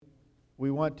we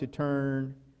want to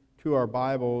turn to our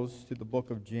Bibles to the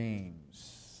book of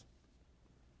James.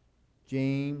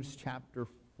 James chapter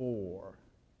 4.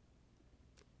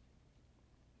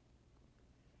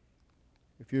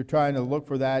 If you're trying to look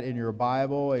for that in your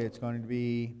Bible, it's going to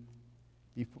be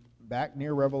back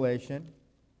near Revelation.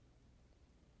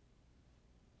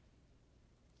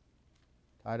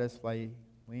 Titus,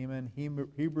 Philemon,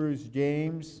 Hebrews,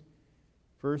 James,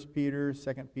 1 Peter,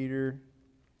 2 Peter,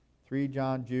 3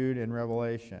 John, Jude, and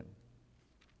Revelation.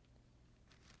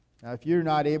 Now, if you're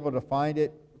not able to find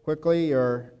it quickly,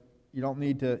 or you don't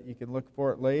need to, you can look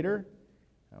for it later.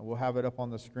 We'll have it up on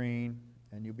the screen,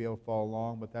 and you'll be able to follow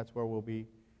along, but that's where we'll be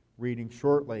reading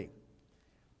shortly.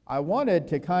 I wanted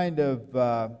to kind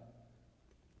of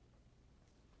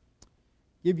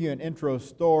give you an intro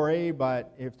story,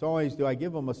 but if it's always, do I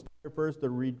give them a story first or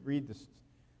read the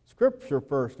scripture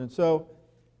first? And so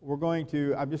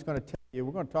I'm just going to tell you,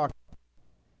 we're going to talk.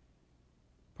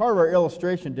 Part of our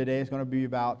illustration today is going to be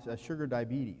about sugar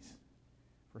diabetes.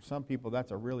 For some people,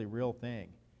 that's a really real thing.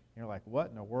 You're like, what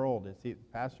in the world is the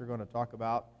pastor going to talk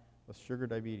about with sugar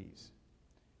diabetes?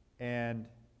 And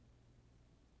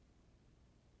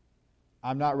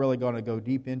I'm not really going to go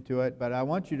deep into it, but I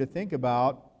want you to think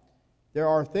about there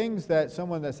are things that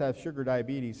someone that has sugar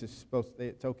diabetes is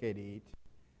it's okay to eat.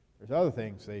 There's other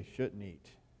things they shouldn't eat.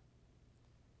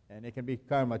 And it can be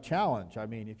kind of a challenge. I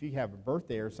mean, if you have a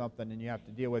birthday or something and you have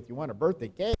to deal with, you want a birthday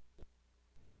cake.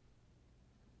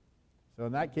 So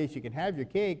in that case, you can have your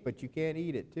cake, but you can't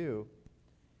eat it too.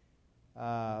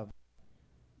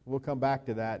 We'll come back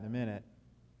to that in a minute.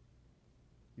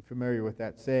 You're familiar with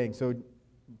that saying. So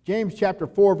James chapter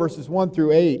 4, verses 1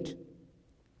 through 8.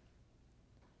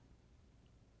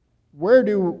 Where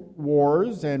do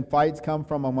wars and fights come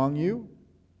from among you?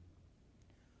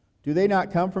 Do they not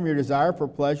come from your desire for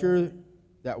pleasure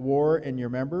that war in your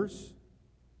members?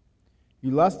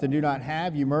 You lust and do not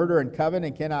have. You murder and covet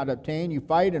and cannot obtain. You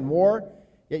fight and war,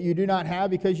 yet you do not have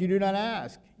because you do not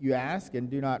ask. You ask and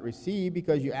do not receive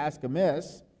because you ask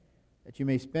amiss, that you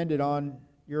may spend it on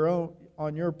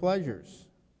your pleasures.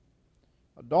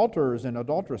 Adulterers and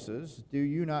adulteresses, do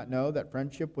you not know that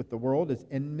friendship with the world is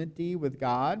enmity with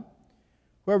God?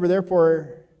 Whoever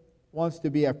therefore wants to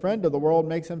be a friend of the world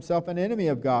makes himself an enemy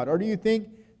of God. Or do you think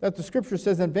that the Scripture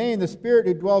says in vain, the Spirit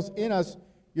who dwells in us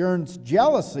yearns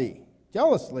jealously,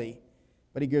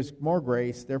 but He gives more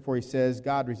grace. Therefore He says,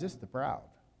 God resists the proud,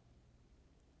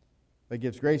 but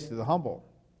gives grace to the humble.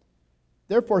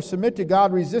 Therefore submit to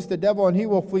God, resist the devil, and he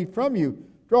will flee from you.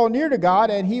 Draw near to God,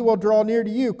 and He will draw near to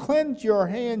you. Cleanse your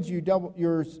hands,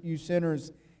 you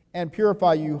sinners, and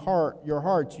purify your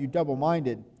hearts, you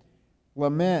double-minded.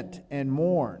 Lament and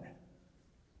mourn.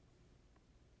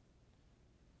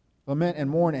 Lament and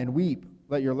mourn and weep.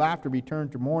 Let your laughter be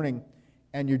turned to mourning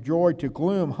and your joy to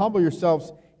gloom. Humble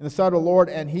yourselves in the sight of the Lord,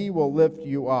 and He will lift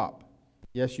you up.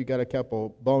 Yes, you got a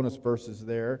couple bonus verses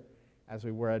there, as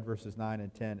we read verses 9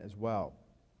 and 10 as well.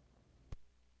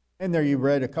 And there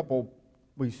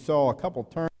we saw a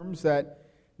couple terms that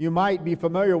you might be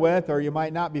familiar with or you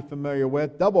might not be familiar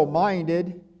with.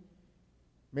 Double-minded.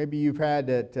 Maybe you've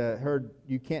heard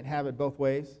you can't have it both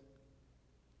ways.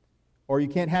 Or you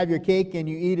can't have your cake and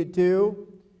you eat it too.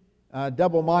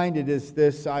 Double-minded is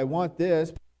this, I want this,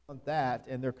 I want that,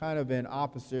 and they're kind of in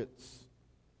opposites.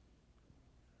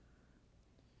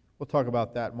 We'll talk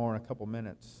about that more in a couple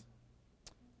minutes.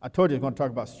 I told you I was going to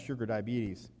talk about sugar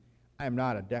diabetes. I am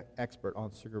not an expert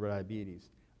on sugar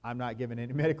diabetes. I'm not giving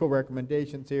any medical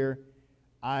recommendations here.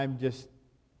 I'm just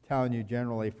telling you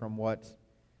generally from what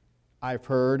I've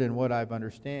heard and what I've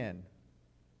understand.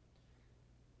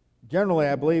 Generally,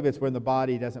 I believe it's when the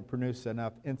body doesn't produce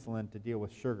enough insulin to deal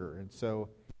with sugar.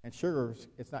 And sugar,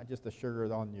 it's not just the sugar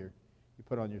you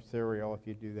put on your cereal if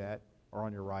you do that, or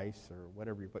on your rice, or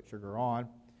whatever you put sugar on.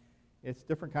 It's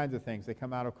different kinds of things. They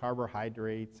come out of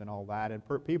carbohydrates and all that. And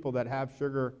people that have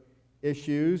sugar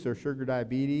issues or sugar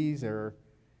diabetes or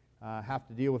have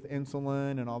to deal with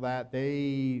insulin and all that,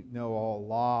 they know a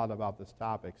lot about this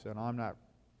topic. So I'm not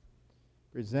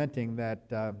presenting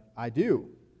that I do.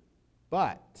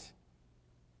 But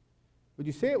would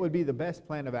you say it would be the best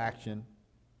plan of action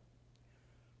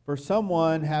for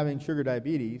someone having sugar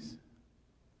diabetes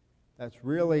that's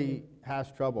really has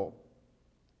trouble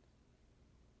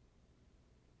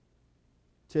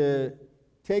to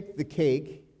take the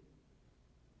cake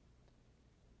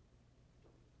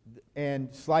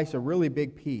and slice a really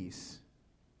big piece,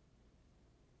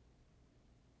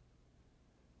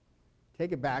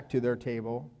 take it back to their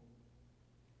table,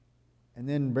 and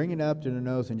then bring it up to their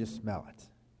nose and just smell it?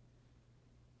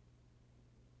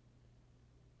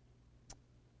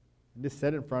 And just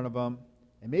set it in front of them,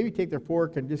 And maybe take their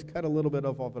fork and just cut a little bit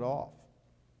of it off.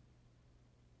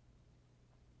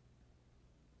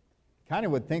 Kind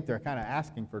of would think they're kind of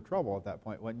asking for trouble at that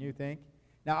point, wouldn't you think?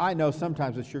 Now, I know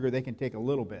sometimes with sugar they can take a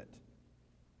little bit.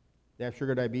 They have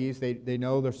sugar diabetes. They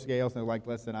know their scales, and they're like,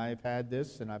 listen, I've had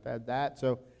this and I've had that,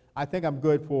 so I think I'm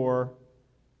good for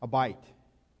a bite.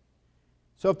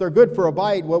 So if they're good for a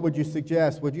bite, what would you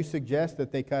suggest? Would you suggest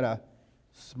that they cut a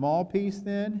small piece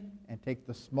then and take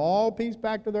the small piece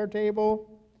back to their table?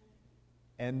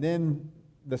 And then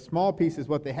the small piece is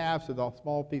what they have, so the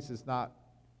small piece is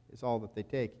all that they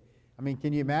take. I mean,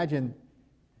 can you imagine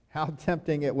how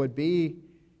tempting it would be?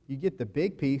 You get the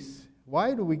big piece.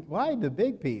 Why the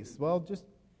big piece? Well, just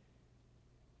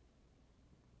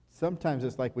sometimes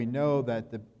it's like we know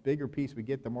that the bigger piece we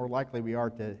get, the more likely we are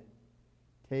to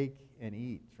take and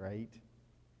eat, right?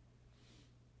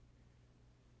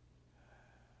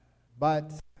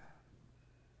 But,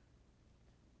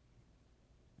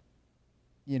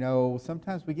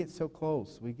 sometimes we get so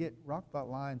close. We get rock that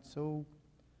line so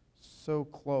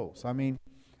close. I mean,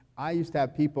 I used to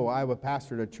have people, I would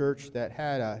pastor at a church that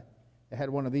had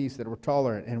one of these that were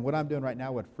taller, and what I'm doing right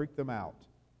now would freak them out.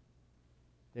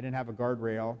 They didn't have a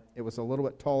guardrail. It was a little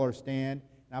bit taller stand,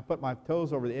 and I put my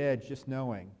toes over the edge just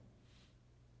knowing.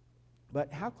 But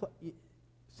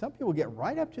some people get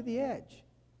right up to the edge.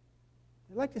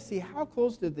 They like to see how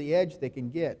close to the edge they can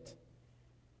get.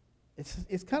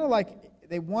 It's kind of like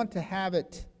they want to have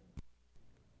it,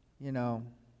 they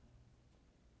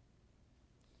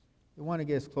want to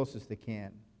get as close as they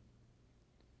can.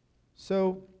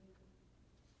 So,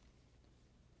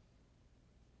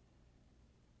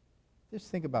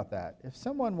 just think about that. If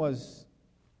someone was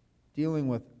dealing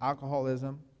with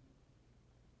alcoholism,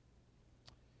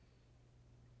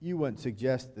 you wouldn't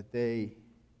suggest that they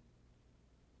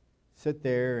sit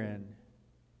there and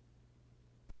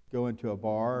go into a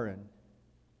bar and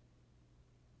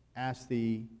ask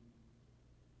the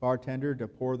bartender to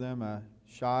pour them a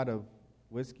shot of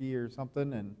whiskey or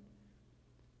something, and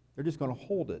they're just going to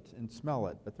hold it and smell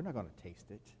it, but they're not going to taste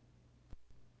it.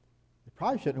 They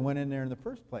probably shouldn't have went in there in the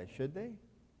first place, should they?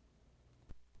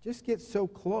 Just get so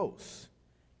close.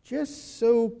 Just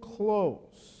so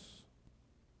close.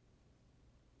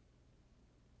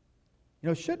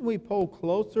 Shouldn't we pull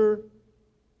closer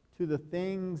to the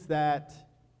things that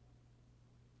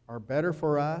are better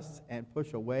for us and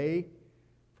push away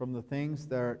from the things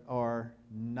that are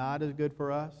not as good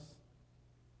for us?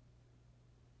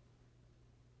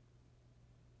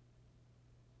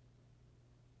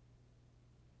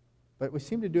 But we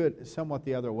seem to do it somewhat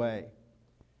the other way.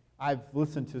 I've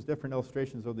listened to different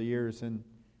illustrations over the years, and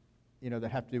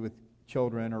that have to do with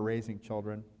children or raising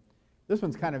children. This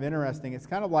one's kind of interesting. It's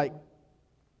kind of like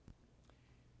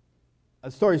a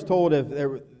story's told of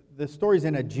the story's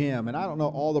in a gym, and I don't know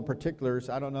all the particulars.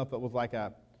 I don't know if it was like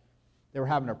they were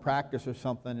having a practice or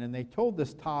something, and they told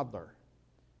this toddler,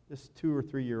 this 2 or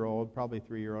 3 year old, probably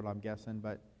 3-year-old, I'm guessing,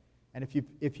 and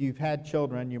if you've had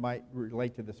children, you might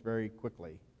relate to this very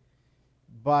quickly.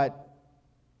 But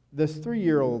this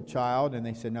 3-year-old child, and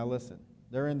they said, now listen,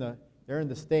 they're in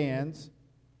the stands,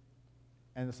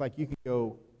 and it's like you can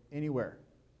go anywhere.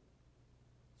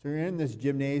 So you're in this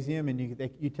gymnasium, and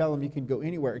you tell them you can go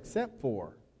anywhere except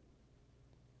for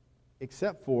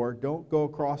don't go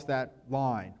across that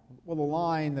line. Well, the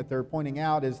line that they're pointing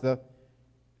out is the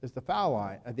foul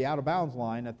line, the out of bounds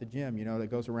line at the gym.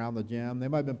 That goes around the gym. They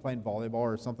might have been playing volleyball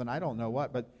or something. I don't know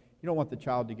what, but you don't want the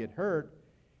child to get hurt.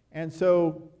 And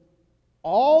so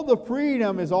all the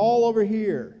freedom is all over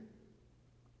here.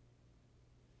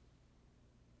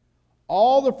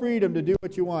 All the freedom to do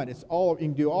what you want. You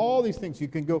can do all these things. You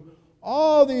can go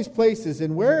all these places.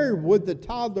 And where would the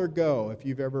toddler go if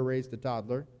you've ever raised a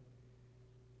toddler?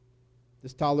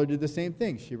 This toddler did the same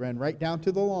thing. She ran right down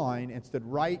to the line and stood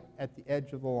right at the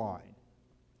edge of the line.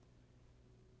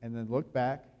 And then looked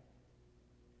back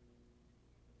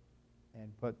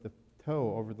and put the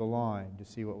toe over the line to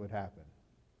see what would happen.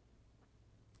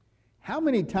 How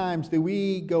many times do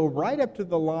we go right up to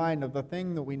the line of the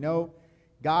thing that we know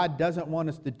God doesn't want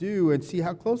us to do and see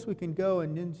how close we can go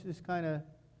and then just kind of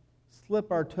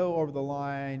slip our toe over the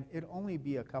line? It'd only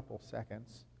be a couple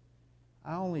seconds.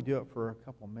 I only do it for a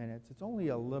couple minutes. It's only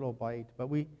a little bite. But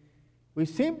we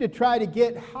seem to try to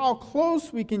get how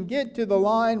close we can get to the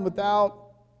line without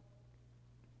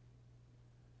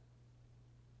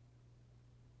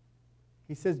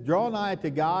He says, draw nigh to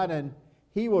God and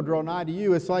He will draw nigh to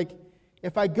you. It's like,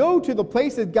 if I go to the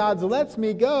places God lets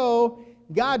me go,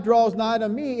 God draws nigh to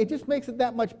me. It just makes it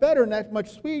that much better and that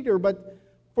much sweeter. But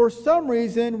for some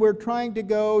reason, we're trying to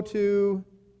go to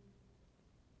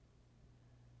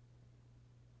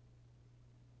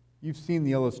You've seen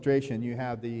the illustration. You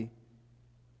have a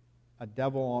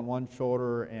devil on one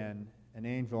shoulder and an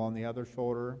angel on the other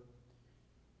shoulder.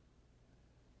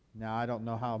 Now, I don't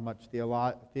know how much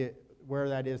where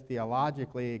that is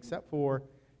theologically, except for,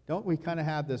 don't we kind of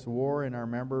have this war in our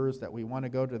members that we want to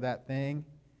go to that thing,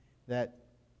 that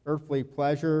earthly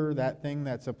pleasure, that thing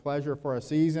that's a pleasure for a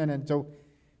season? And so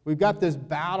we've got this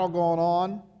battle going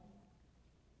on.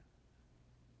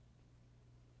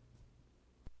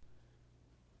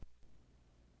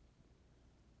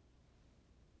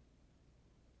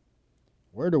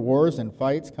 Where do wars and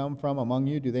fights come from among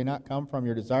you? Do they not come from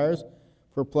your desires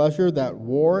for pleasure that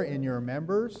war in your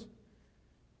members?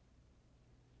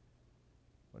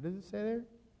 What does it say there?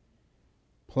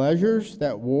 Pleasures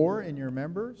that war in your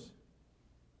members?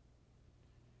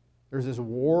 There's this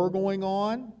war going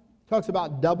on. It talks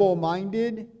about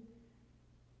double-minded.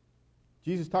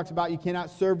 Jesus talks about you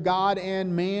cannot serve God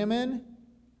and mammon.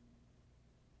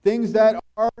 Things that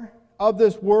are of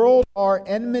this world are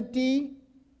enmity.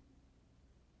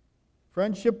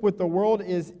 Friendship with the world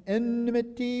is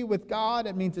enmity with God.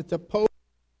 It means it's opposed.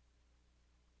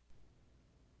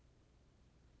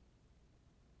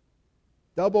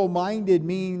 Double-minded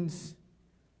means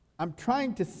I'm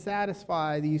trying to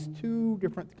satisfy these two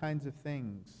different kinds of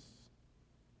things.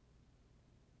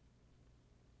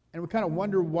 And we kind of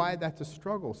wonder why that's a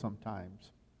struggle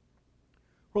sometimes.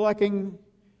 We're like,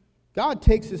 God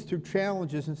takes us through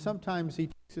challenges, and sometimes He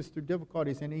takes us through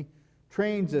difficulties, and He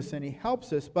trains us, and He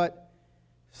helps us, but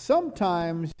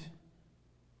sometimes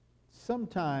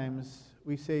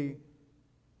we say,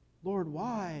 Lord,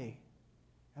 why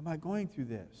am I going through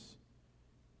this?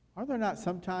 Are there not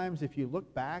sometimes, if you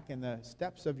look back in the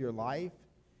steps of your life,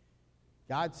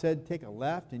 God said take a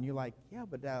left, and you're like, yeah,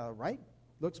 but right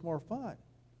looks more fun.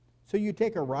 So you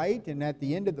take a right, and at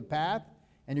the end of the path,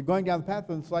 and you're going down the path,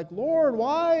 and it's like, Lord,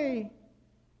 why?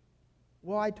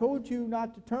 Well, I told you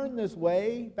not to turn this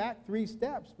way, back 3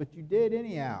 steps, but you did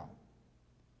anyhow.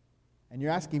 And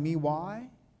you're asking me why?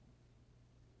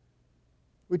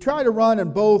 We try to run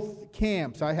in both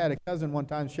camps. I had a cousin one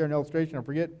time share an illustration. I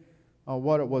forget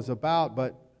what it was about,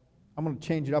 but I'm going to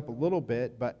change it up a little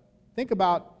bit. But think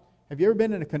about, have you ever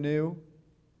been in a canoe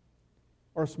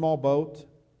or a small boat?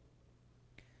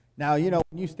 Now, you know,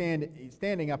 when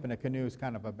standing up in a canoe is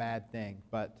kind of a bad thing,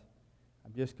 but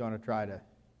I'm just going to try to,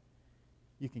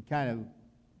 you can kind of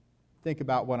think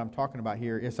about what I'm talking about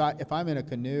here. If I'm in a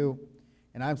canoe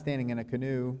and I'm standing in a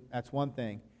canoe, that's one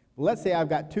thing. But let's say I've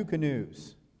got 2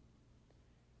 canoes.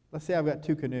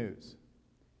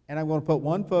 And I'm going to put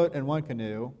 1 foot in one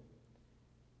canoe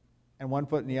and 1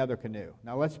 foot in the other canoe.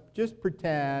 Now let's just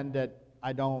pretend that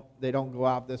they don't go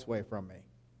out this way from me.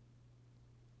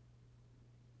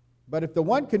 But if the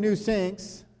one canoe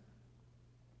sinks,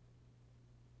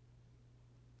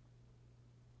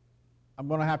 I'm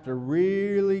going to have to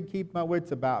really keep my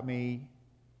wits about me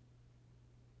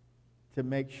to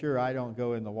make sure I don't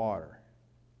go in the water.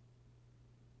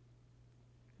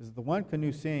 Because if the one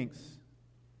canoe sinks,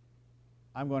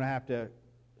 I'm going to have to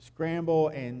scramble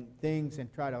and things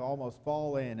and try to almost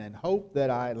fall in and hope that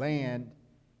I land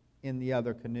in the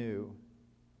other canoe.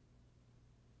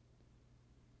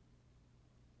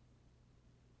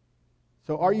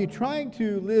 So are you trying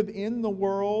to live in the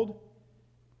world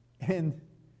and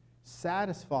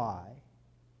satisfy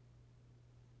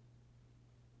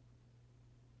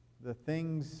the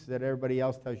things that everybody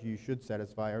else tells you should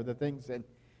satisfy, or the things that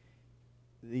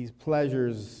these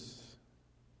pleasures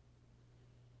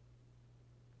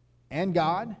and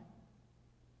God?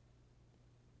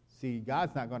 See,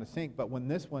 God's not going to sink, but when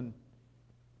this one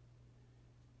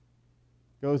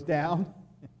goes down,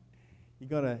 you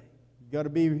got to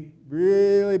be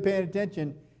really paying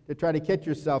attention to try to catch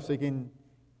yourself so you can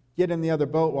get in the other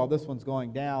boat while this one's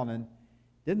going down. And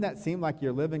didn't that seem like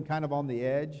you're living kind of on the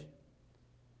edge?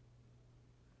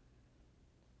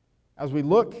 As we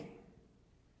look,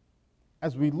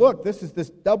 this is this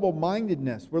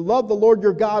double-mindedness. We love the Lord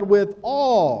your God with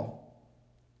all.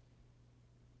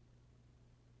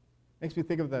 Makes me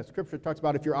think of the scripture that talks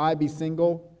about if your eye be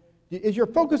single. Is your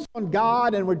focus on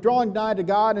God and we're drawing nigh to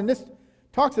God? And this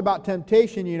talks about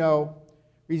temptation, you know.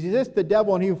 Resist the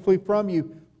devil and he will flee from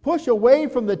you. Push away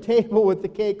from the table with the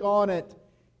cake on it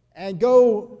and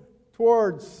go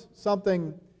towards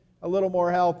something a little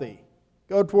more healthy.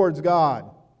 Go towards God.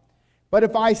 But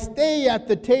if I stay at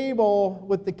the table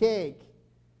with the cake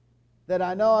that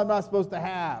I know I'm not supposed to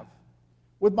have,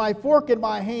 with my fork in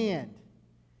my hand,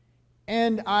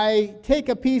 and I take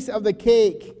a piece of the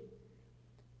cake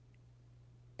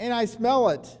and I smell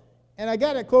it, and I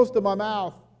got it close to my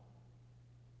mouth,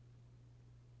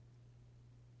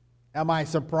 am I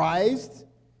surprised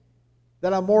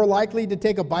That I'm more likely to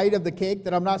take a bite of the cake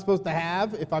that I'm not supposed to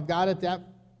have if I've got it that.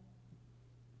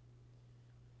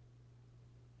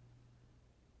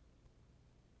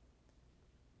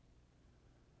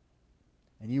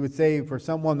 And you would say for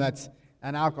someone that's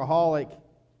an alcoholic,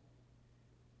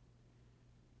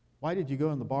 why did you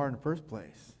go in the bar in the first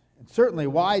place? And certainly,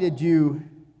 why did you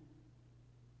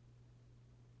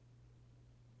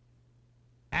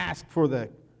ask for the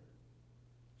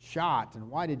shot? And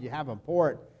why did you have them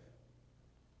pour it?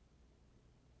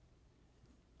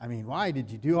 I mean, why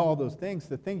did you do all those things,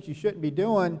 the things you shouldn't be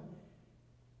doing?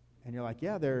 And you're like,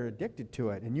 yeah, they're addicted to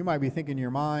it. And you might be thinking in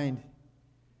your mind,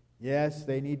 yes,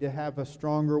 they need to have a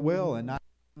stronger will and not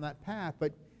on that path.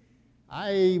 But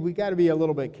we got to be a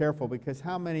little bit careful, because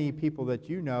how many people that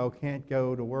you know can't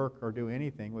go to work or do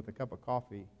anything with a cup of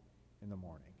coffee in the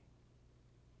morning?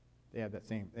 They have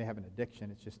an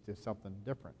addiction. It's just to something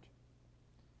different.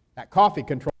 That coffee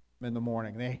controls them in the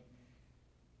morning.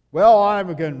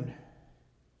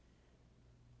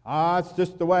 It's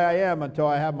just the way I am until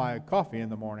I have my coffee in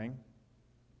the morning.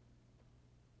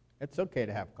 It's okay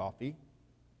to have coffee.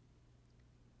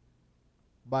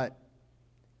 But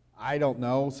I don't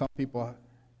know. Some people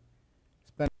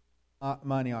spend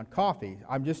money on coffee.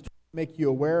 I'm just trying to make you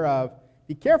aware of,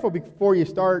 be careful before you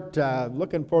start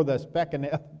looking for the speck in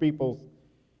other people's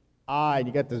eye and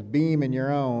you got this beam in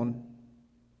your own.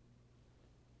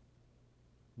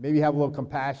 Maybe have a little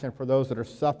compassion for those that are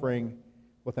suffering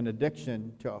with an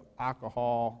addiction to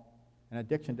alcohol, an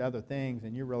addiction to other things,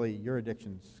 and your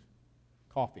addiction's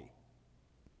coffee.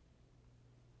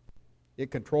 It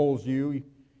controls you.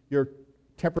 Your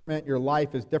temperament, your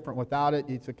life is different without it.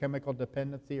 It's a chemical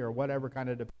dependency or whatever kind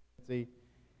of dependency.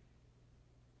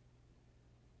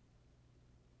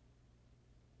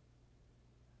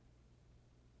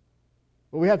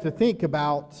 But we have to think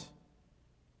about,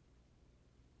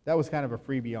 that was kind of a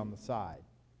freebie on the side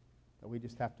that we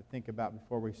just have to think about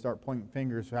before we start pointing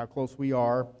fingers how close we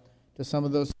are to some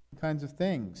of those kinds of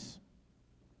things.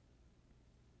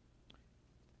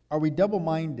 Are we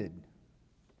double-minded?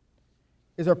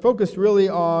 Is our focus really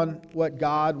on what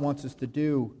God wants us to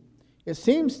do? It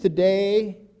seems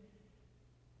today,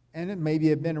 and it maybe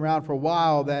have been around for a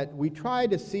while, that we try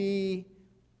to see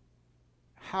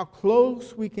how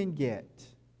close we can get.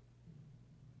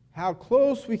 How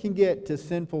close we can get to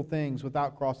sinful things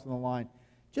without crossing the line.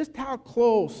 Just how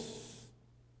close.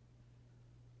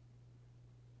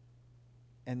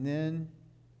 And then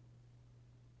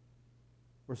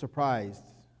we're surprised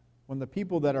when the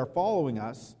people that are following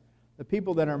us, the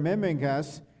people that are mimicking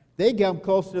us, they get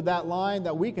close to that line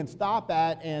that we can stop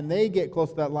at, and they get close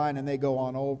to that line and they go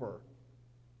on over.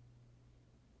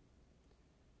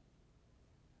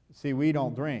 See, we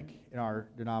don't drink in our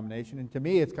denomination, and to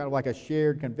me it's kind of like a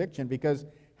shared conviction, because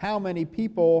how many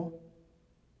people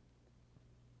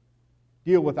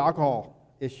deal with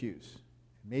alcohol issues?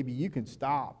 Maybe you can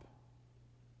stop.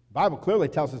 The Bible clearly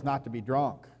tells us not to be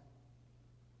drunk.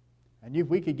 And if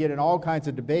we could get in all kinds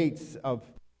of debates of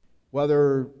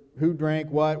whether who drank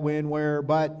what, when, where,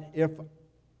 but if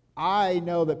I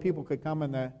know that people could come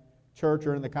in the church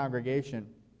or in the congregation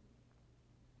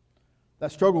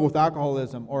that struggle with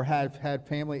alcoholism or have had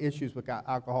family issues with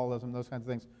alcoholism, those kinds of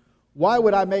things, why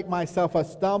would I make myself a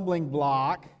stumbling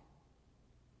block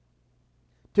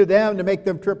to them to make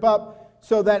them trip up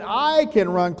so that I can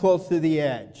run close to the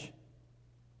edge?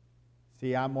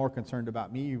 See, I'm more concerned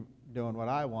about me doing what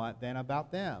I want than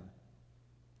about them.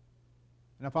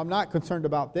 And if I'm not concerned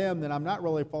about them, then I'm not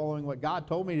really following what God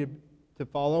told me to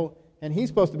follow. And He's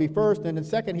supposed to be first. And then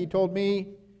second, He told me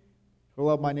to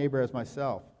love my neighbor as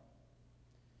myself.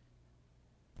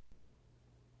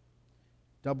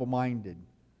 Double-minded.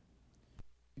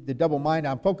 The double-minded,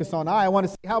 I'm focused on I want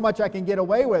to see how much I can get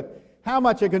away with, how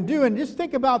much I can do. And just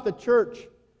think about the church.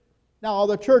 Now,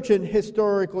 the church,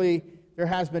 historically, there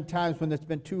has been times when it's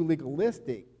been too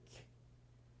legalistic.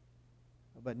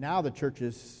 But now the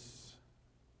churches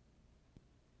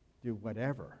do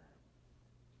whatever.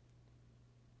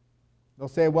 They'll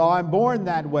say, well, I'm born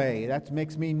that way. That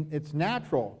makes me, it's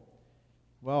natural.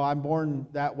 Well, I'm born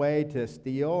that way to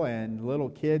steal, and little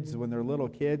kids, when they're little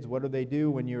kids, what do they do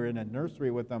when you're in a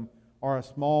nursery with them? Or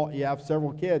you have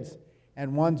several kids,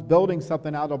 and one's building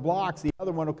something out of blocks, the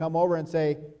other one will come over and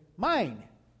say, mine.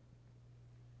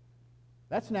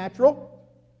 That's natural.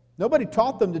 Nobody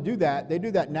taught them to do that. They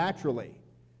do that naturally.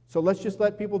 So let's just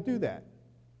let people do that.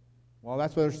 Well,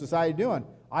 that's what our society is doing.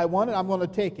 I want it, I'm going to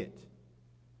take it.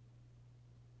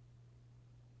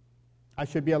 I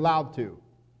should be allowed to.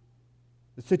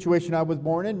 The situation I was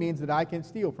born in means that I can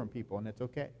steal from people, and it's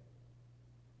okay.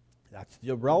 That's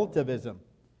the relativism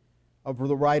of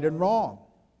the right and wrong.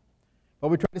 But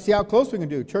we try to see how close we can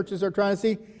do. Churches are trying to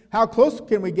see how close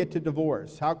can we get to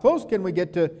divorce? How close can we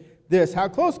get to this? How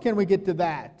close can we get to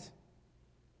that?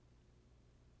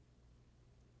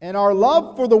 And our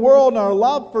love for the world and our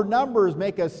love for numbers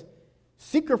make us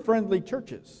seeker-friendly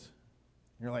churches.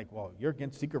 You're like, well, you're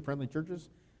against seeker-friendly churches?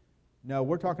 No,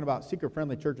 we're talking about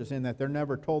seeker-friendly churches in that they're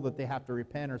never told that they have to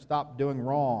repent or stop doing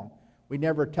wrong. We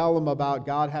never tell them about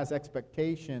God has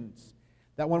expectations.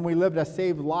 That when we live a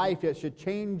saved life, it should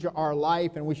change our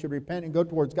life and we should repent and go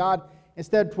towards God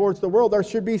instead towards the world. There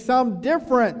should be some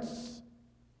difference.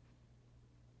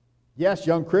 Yes,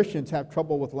 young Christians have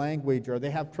trouble with language or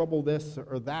they have trouble this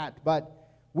or that. But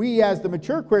we as the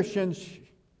mature Christians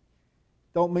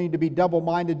don't mean to be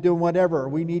double-minded doing whatever.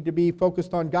 We need to be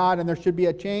focused on God and there should be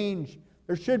a change.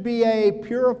 There should be a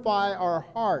purify our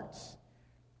hearts.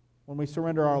 When we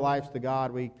surrender our lives to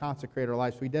God, we consecrate our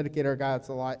lives. We dedicate our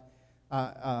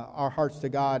hearts to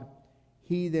God.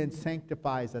 He then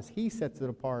sanctifies us. He sets it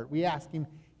apart. We ask Him.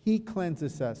 He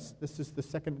cleanses us. This is the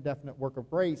second definite work of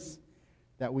grace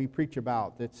that we preach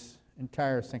about. That's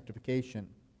entire sanctification.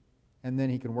 And then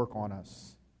He can work on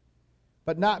us.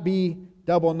 But not be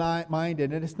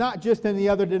double-minded. And it's not just in the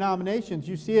other denominations.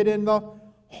 You see it in the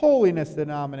holiness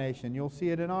denomination. You'll see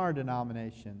it in our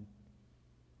denomination.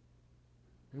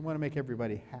 We want to make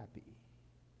everybody happy.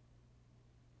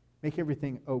 Make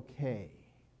everything okay.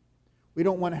 We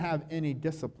don't want to have any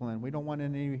discipline. We don't want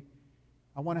any...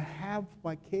 I want to have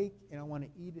my cake and I want to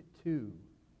eat it too.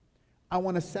 I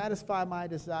want to satisfy my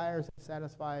desires and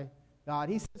satisfy God.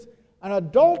 He says, and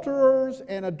adulterers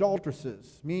and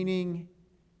adulteresses, meaning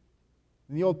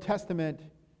in the Old Testament,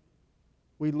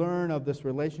 we learn of this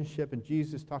relationship, and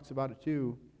Jesus talks about it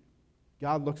too.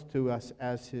 God looks to us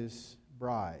as His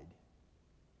bride.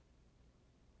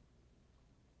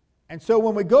 And so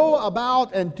when we go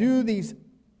about and do these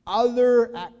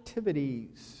other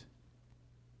activities,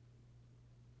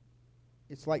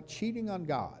 it's like cheating on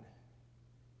God.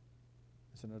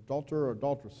 As an adulterer or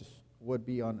adulteress would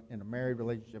be in a married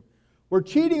relationship. We're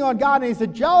cheating on God, and He's a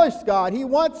jealous God. He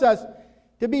wants us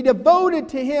to be devoted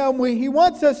to Him. He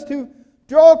wants us to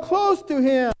draw close to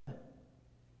Him.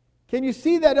 Can you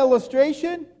see that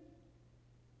illustration?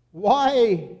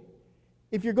 Why,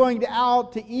 if you're going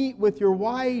out to eat with your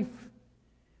wife,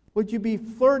 would you be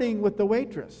flirting with the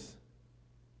waitress?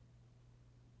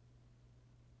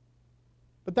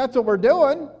 But that's what we're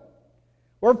doing.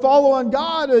 We're following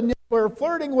God and we're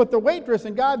flirting with the waitress,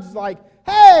 and God's like,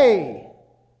 hey!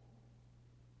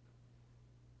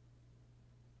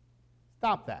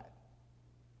 Stop that.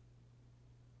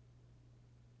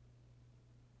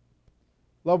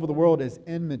 Love of the world is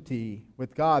enmity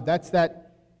with God. That's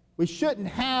that we shouldn't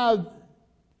have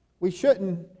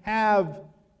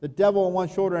the devil on one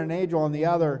shoulder and an angel on the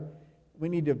other. We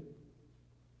need to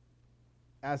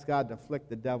ask God to flick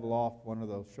the devil off one of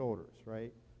those shoulders,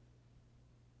 right?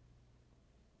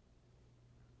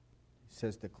 He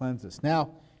says to cleanse us.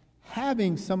 Now,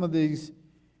 having some of these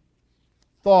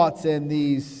thoughts and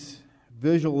these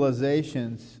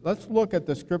visualizations, let's look at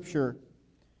the Scripture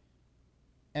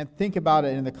and think about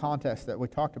it in the context that we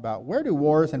talked about. Where do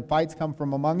wars and fights come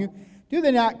from among you? Do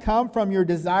they not come from your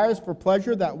desires for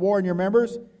pleasure that war in your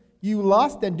members? You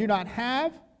lust and do not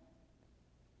have?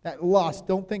 That lust,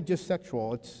 don't think just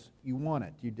sexual. It's you want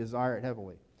it. You desire it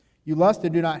heavily. You lust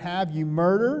and do not have. You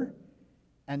murder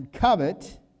and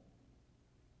covet.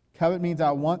 Covet means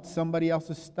I want somebody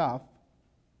else's stuff.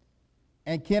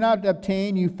 And cannot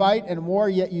obtain. You fight and war,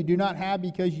 yet you do not have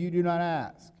because you do not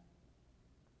ask.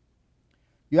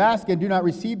 You ask and do not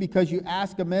receive because you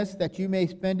ask amiss that you may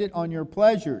spend it on your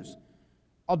pleasures.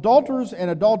 Adulterers and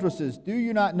adulteresses, do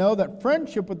you not know that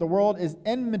friendship with the world is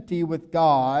enmity with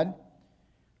God?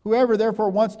 Whoever therefore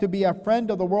wants to be a friend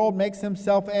of the world makes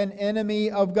himself an enemy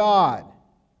of God.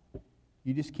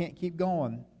 You just can't keep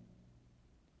going.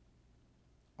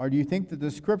 Or do you think that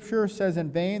the Scripture says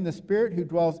in vain, the Spirit who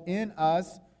dwells in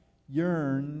us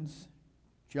yearns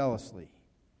jealously?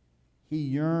 He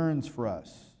yearns for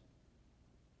us.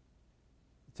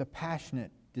 It's a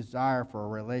passionate desire for a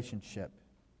relationship.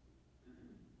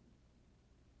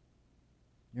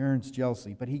 Yearns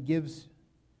jealously, but He gives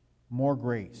more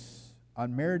grace.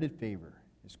 Unmerited favor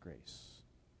is grace.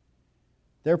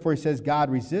 Therefore, He says, God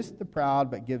resists the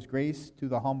proud, but gives grace to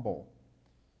the humble.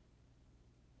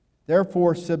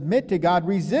 Therefore, submit to God,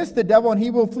 resist the devil, and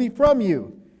he will flee from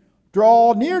you.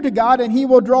 Draw near to God, and He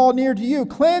will draw near to you.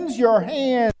 Cleanse your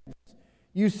hands,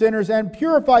 you sinners, and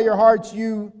purify your hearts,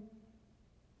 you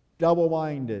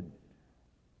double-minded.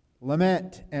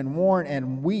 Lament and mourn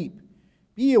and weep.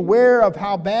 Be aware of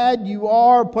how bad you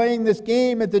are playing this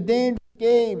game. It's a dangerous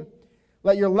game.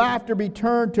 Let your laughter be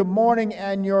turned to mourning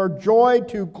and your joy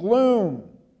to gloom.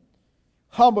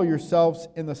 Humble yourselves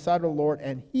in the sight of the Lord,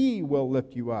 and He will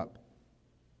lift you up.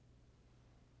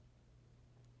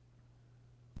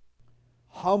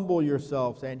 Humble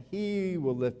yourselves, and He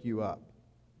will lift you up.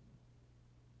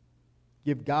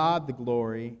 Give God the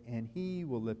glory, and He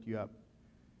will lift you up.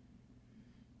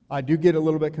 I do get a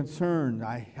little bit concerned.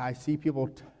 I see people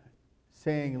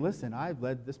saying, listen, I've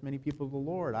led this many people to the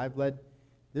Lord. I've led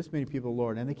this many people to the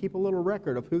Lord. And they keep a little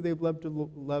record of who they've led to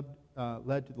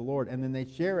the Lord, and then they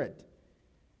share it.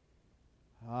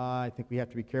 I think we have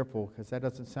to be careful, because that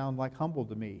doesn't sound like humble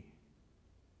to me.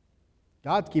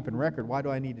 God's keeping record. Why do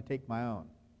I need to take my own?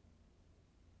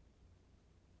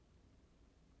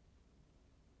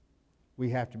 We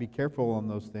have to be careful on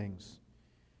those things.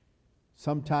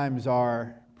 Sometimes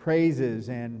our praises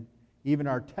and even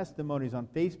our testimonies on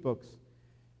Facebooks,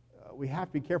 we have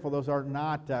to be careful. Those are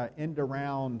not end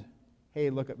around,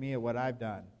 hey, look at me at what I've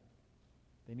done.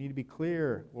 They need to be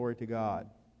clear, glory to God.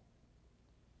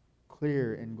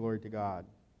 Clear and glory to God.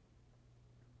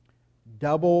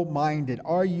 Double-minded.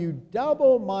 Are you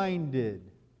double-minded?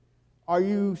 Are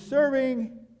you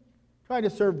trying to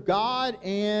serve God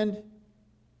and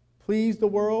please the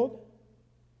world?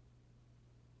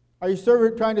 Are you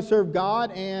trying to serve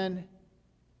God and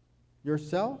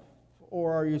yourself?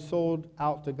 Or are you sold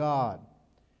out to God?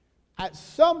 At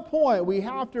some point, we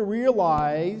have to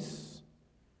realize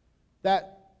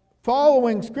that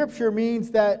following Scripture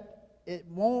means that it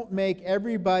won't make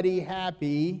everybody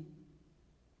happy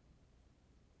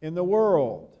in the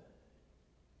world.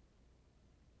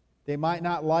 They might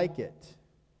not like it.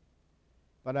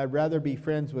 But I'd rather be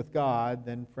friends with God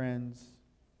than friends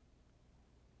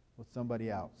with somebody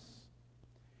else.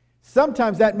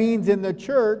 Sometimes that means in the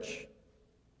church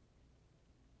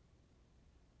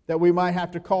that we might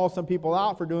have to call some people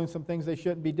out for doing some things they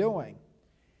shouldn't be doing.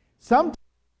 Sometimes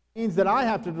it means that I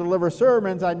have to deliver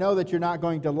sermons I know that you're not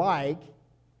going to like,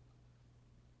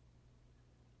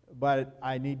 but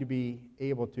I need to be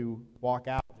able to walk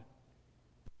out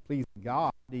pleasing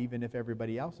God even if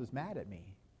everybody else is mad at me.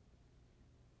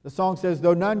 The song says,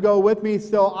 though none go with me,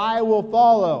 still I will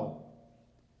follow.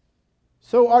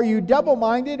 So are you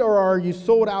double-minded or are you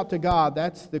sold out to God?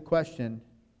 That's the question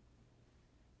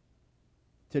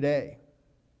today.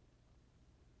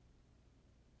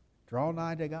 Draw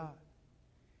nigh to God,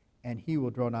 and He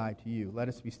will draw nigh to you. Let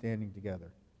us be standing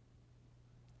together.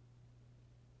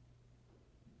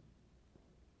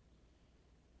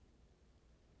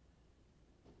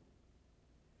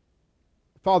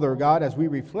 Father God, as we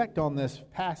reflect on this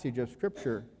passage of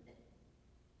Scripture,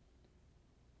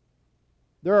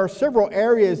 there are several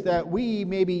areas that we,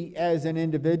 maybe as an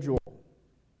individual,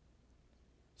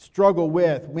 struggle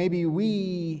with. Maybe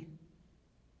we,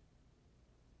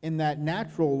 in that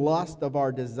natural lust of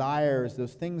our desires,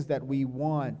 those things that we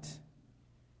want,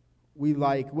 we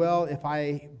like, well, if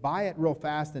I buy it real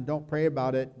fast and don't pray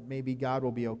about it, maybe God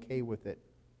will be okay with it.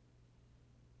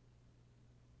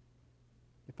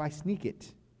 If I sneak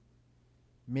it,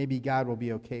 maybe God will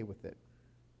be okay with it.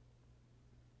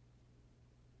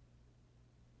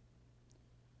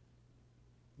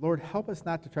 Lord, help us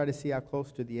not to try to see how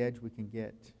close to the edge we can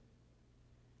get.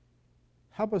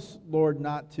 Help us, Lord,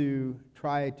 not to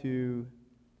try to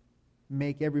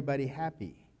make everybody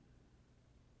happy.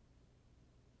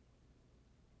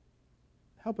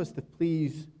 Help us to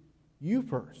please you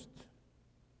first.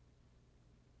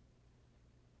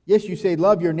 Yes, you say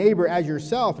love your neighbor as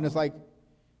yourself, and it's like,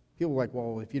 people are like,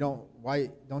 well, if you don't, why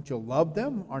don't you love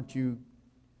them? Aren't you?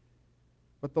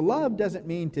 But the love doesn't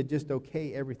mean to just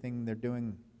okay everything they're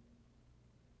doing.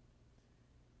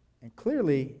 And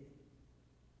clearly,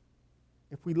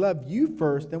 if we love you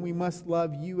first, then we must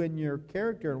love you and your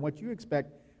character and what you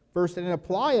expect first, and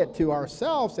apply it to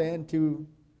ourselves and to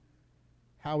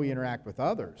how we interact with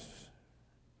others.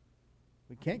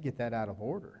 We can't get that out of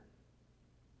order.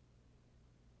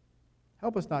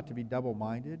 Help us not to be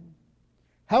double-minded.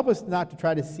 Help us not to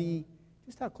try to see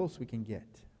just how close we can get.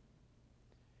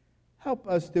 Help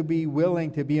us to be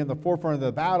willing to be in the forefront of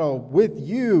the battle with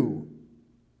you.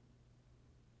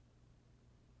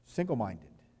 Single-minded.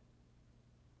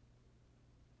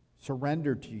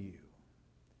 Surrender to you.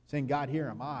 Saying, God, here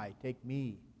am I. Take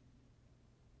me.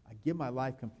 I give my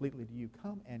life completely to you.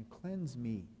 Come and cleanse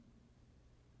me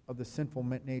of the sinful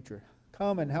nature.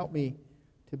 Come and help me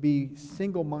to be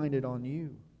single-minded on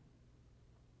you.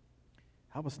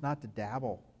 Help us not to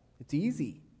dabble. It's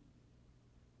easy.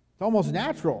 It's almost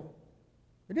natural.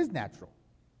 It is natural.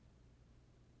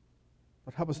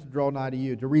 But help us to draw nigh to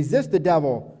you, to resist the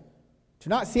devil, to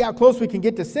not see how close we can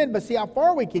get to sin, but see how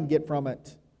far we can get from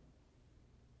it.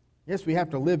 Yes, we have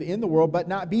to live in the world, but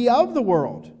not be of the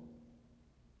world.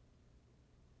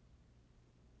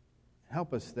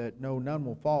 Help us that no, none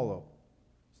will follow.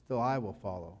 Still I will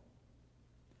follow.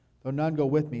 Though none go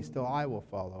with me, still I will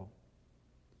follow.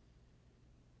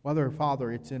 Whether, Father,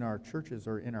 it's in our churches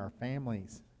or in our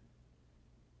families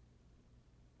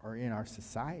or in our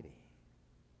society.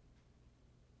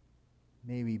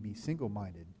 May we be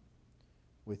single-minded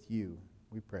with you,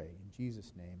 we pray. In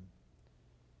Jesus' name,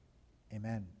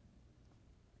 amen.